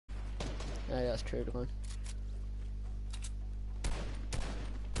Yeah, that's true, man.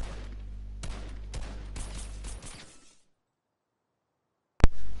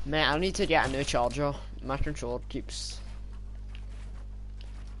 Mate, I need to get a new charger. My controller keeps...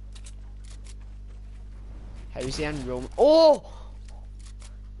 How's the end room? Oh!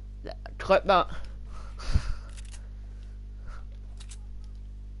 Clip that.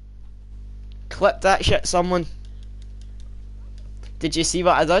 Clip that shit, someone. Did you see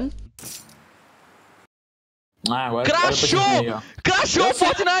what I done? Ah, agora Crashou! Crashou o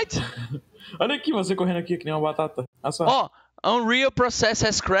Fortnite! Olha aqui, você correndo aqui que nem uma batata. Olha só. Ó, Unreal Process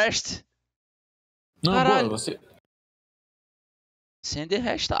has crashed. Não, Caralho. boa, você... Sender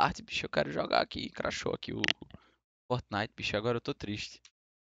restart, bicho. Eu quero jogar aqui. Crashou aqui o Fortnite, bicho. Agora eu tô triste.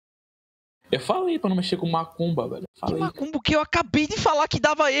 Eu falei pra não mexer com macumba, velho. Falei. Que macumba que eu acabei de falar que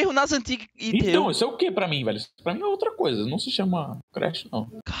dava erro nas antigas e Então, deu. isso é o que pra mim, velho? Isso pra mim é outra coisa. Não se chama crash, não.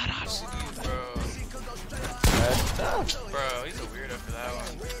 Caralho. Bro, he's a weirdo for that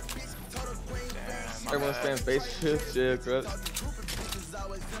one. Damn, my Everyone's bad. staying face shift, yeah, good.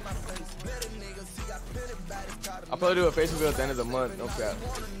 I'll probably do a face reveal at the end of the month, no cap.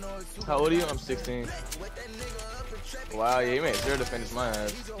 How old are you? I'm 16. Wow, yeah, you made sure to finish my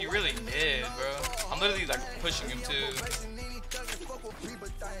ass. He really did, bro. I'm literally like pushing him too.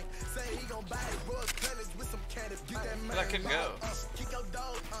 But I couldn't go.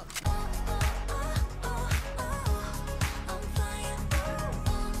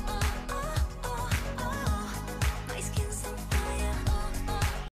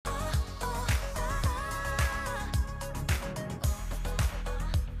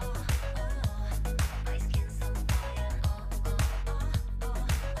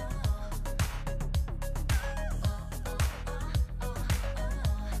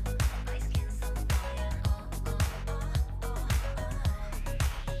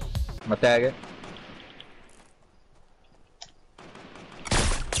 Uma tag.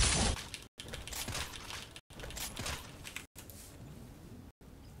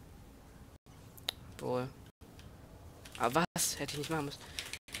 Boah. Aber was? Hätte ich nicht machen müssen.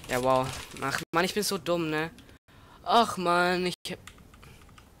 Ja, wow. Ach, Mann, ich bin so dumm, ne? Ach, Mann, ich...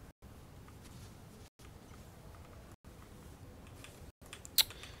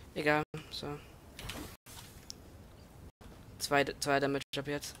 Egal, so. Zwei Damage ab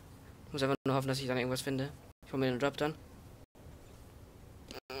jetzt. Ich muss einfach nur hoffen, dass ich dann irgendwas finde. Ich hol mir den Drop dann.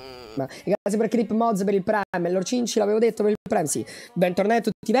 Grazie per Clip Mods per il Prime, l'Orcinci l'avevo detto per il Prime, sì. Bentornati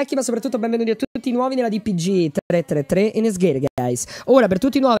a tutti i vecchi, ma soprattutto benvenuti a tutti i nuovi nella DPG 333 in Esgare, guys. Ora, per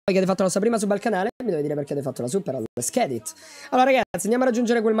tutti i nuovi che avete fatto la sua prima sub al canale, mi dovete dire perché avete fatto la sub, però let's get it. Allora ragazzi, andiamo a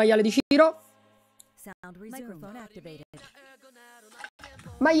raggiungere quel maiale di Ciro.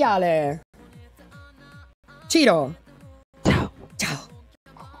 Maiale! Ciro! Ciao. Ciao!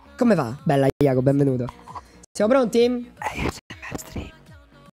 Come va? Bella Iago, benvenuto. Siamo pronti?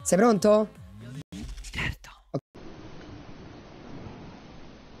 Sei pronto? Certo.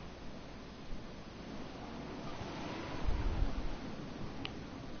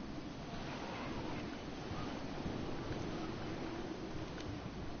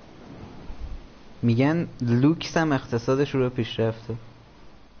 میگن لوکس هم اقتصادش رو پیشرفته.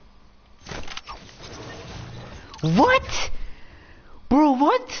 What? Bro,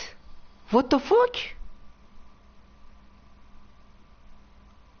 what? What the fuck?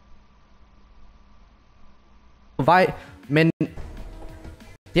 Vej, men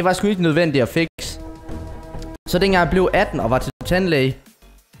det var sgu ikke nødvendigt at fixe. Så dengang jeg blev 18 og var til tandlæge,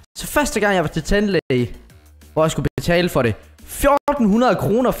 så første gang jeg var til tandlæge, hvor jeg skulle betale for det, 1400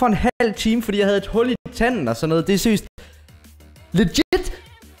 kroner for en halv time, fordi jeg havde et hul i tanden og sådan noget. Det er seriøst legit.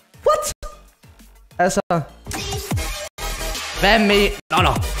 What? Altså, hvad med?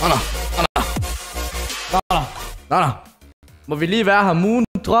 Nå. Må vi lige være her? Moon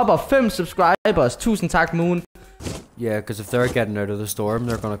dropper 5 subscribers. Tusind tak, Moon. Yeah, because if they're getting out of the storm,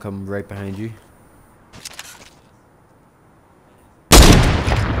 they're gonna come right behind you.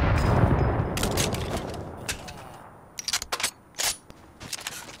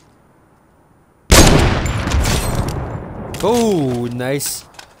 Oh, nice.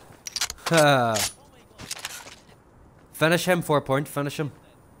 Finish him, 4 point, finish him.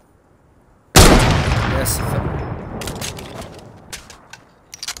 Yes.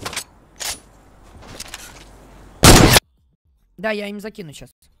 Да, я им закину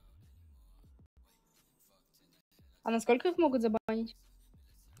сейчас. А насколько их могут забанить?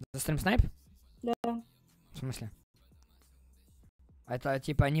 За стрим снайп? Да. В смысле? Это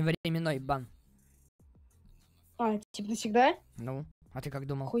типа не временной бан. А, типа навсегда? Ну, а ты как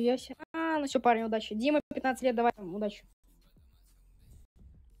думал? Хуя себе. А, ну все, парни, удачи. Дима, 15 лет, давай там, удачи.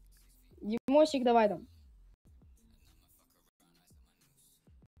 Димосик, давай там.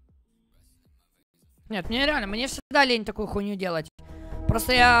 Нет, мне реально, мне всегда лень такую хуйню делать.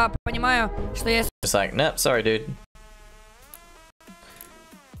 Просто я понимаю, что если... Just like, nope, sorry, dude.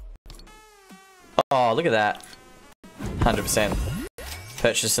 Oh, look at that. 100%.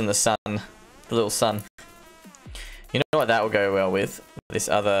 Purchased in the sun. The little sun. You know what that will go well with? This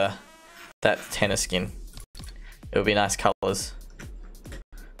other... That tennis skin. It would be nice colours.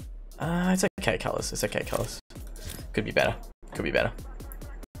 It's okay colours. It's okay colours. Could be better. Could be better.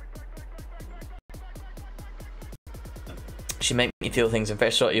 She make me feel things in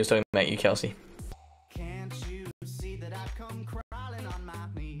fresh shot. You was talking about you, Kelsey. Can't you see that I've come crawling on my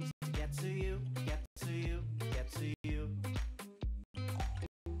knees to get to you, get to you, get to you?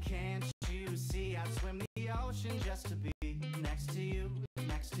 Can't you see I'd swim the ocean just to be next to you,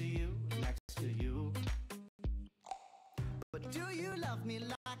 next to you, next to you? But do you love me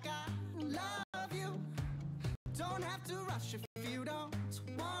like I love you? Don't have to rush if you don't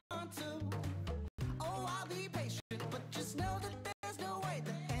want to. Oh, I'll be patient, but just know that there's no way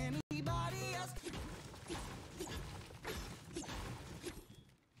that anybody else.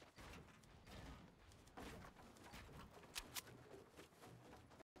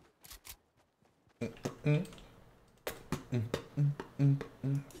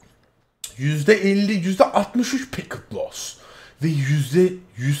 %50, %63 packet loss ve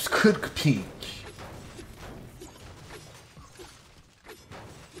 %140 ping.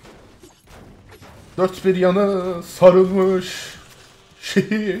 Dört bir yana sarılmış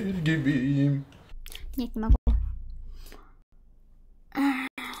şehir gibiyim. Нет, не могу.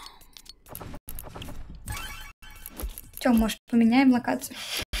 Чё, может, поменяем локацию?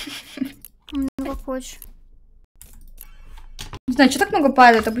 Много хочешь. Не знаю, что так много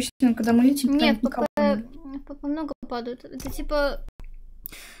падает обычно, когда мы летим? Нет, ПП много падают. Это типа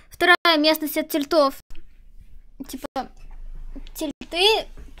вторая местность от тильтов. Типа тильты,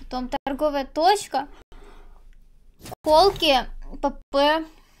 потом торговая точка, колки, ПП,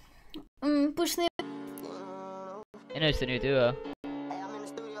 пышные. You know it's a new duo.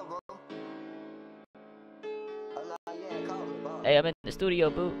 Hey, I'm in the studio,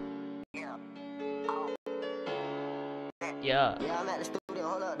 boo. Yeah. I'm at the studio,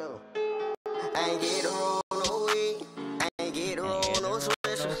 hold up though. I ain't get to roll no weed. I ain't get to roll no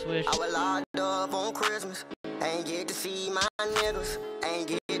swishers. I was locked up on Christmas. I ain't get to see my niggas. I ain't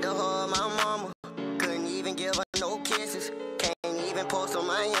get to hug my mama. Couldn't even give her no kisses. Can't even post on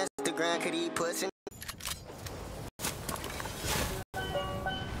my Instagram. Could he pussy?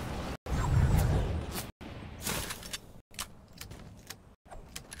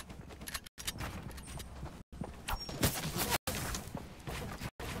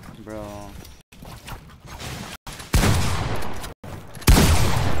 Bro.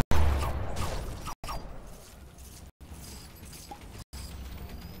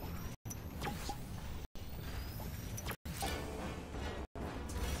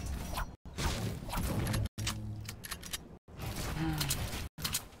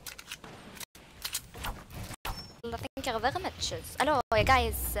 I think غير matches. Hello,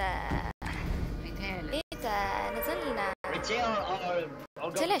 guys. نزلنا.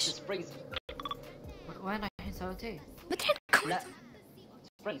 قلت ليش؟ وين رايحين نسوي تي؟ مدري لا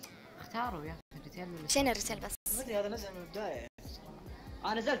اختاروا يا اخي ريتيل ولا شين الريتيل بس؟ ما ادري هذا نزل من البداية.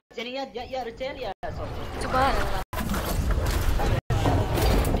 انا نزلت يعني يا ريتيل يا سوفت. سبحان الله.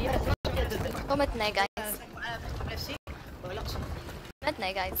 قمتنا يا جايز. قمتنا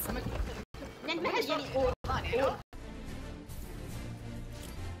يا جايز. ما حد يعني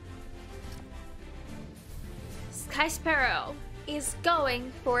Sky Sparrow is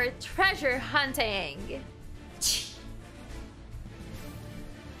going for treasure hunting.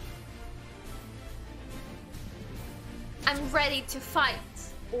 I'm ready to fight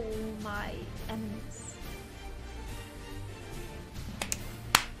all my enemies.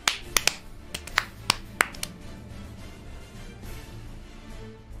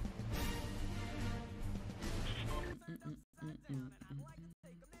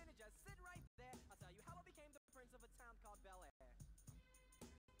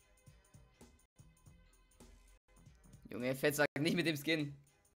 Junge, Fett sagt nicht mit dem Skin.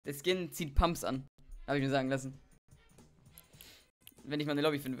 Der Skin zieht Pumps an. Habe ich mir sagen lassen. Wenn ich mal eine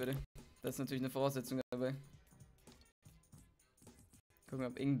Lobby finden würde. Das ist natürlich eine Voraussetzung dabei. Gucken,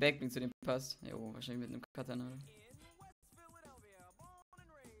 ob irgendein Backblink zu dem passt. Jo, wahrscheinlich mit einem Katana.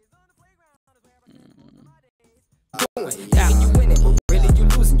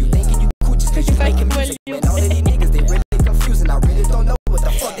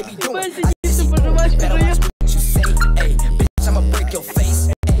 I'ma break your face.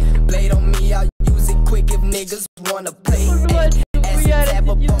 Blade on niggas wanna play. Acid dab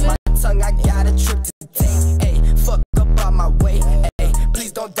up on my tongue, I got a trip to take. Ay, fuck up on my way. Ay,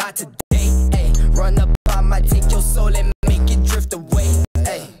 please don't die today. Ay, run up on my, take your soul and make it drift away.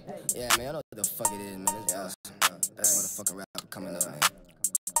 Ay, yeah, man, I know what the fuck it is, man. It's awesome. That motherfucking rapper coming up, man.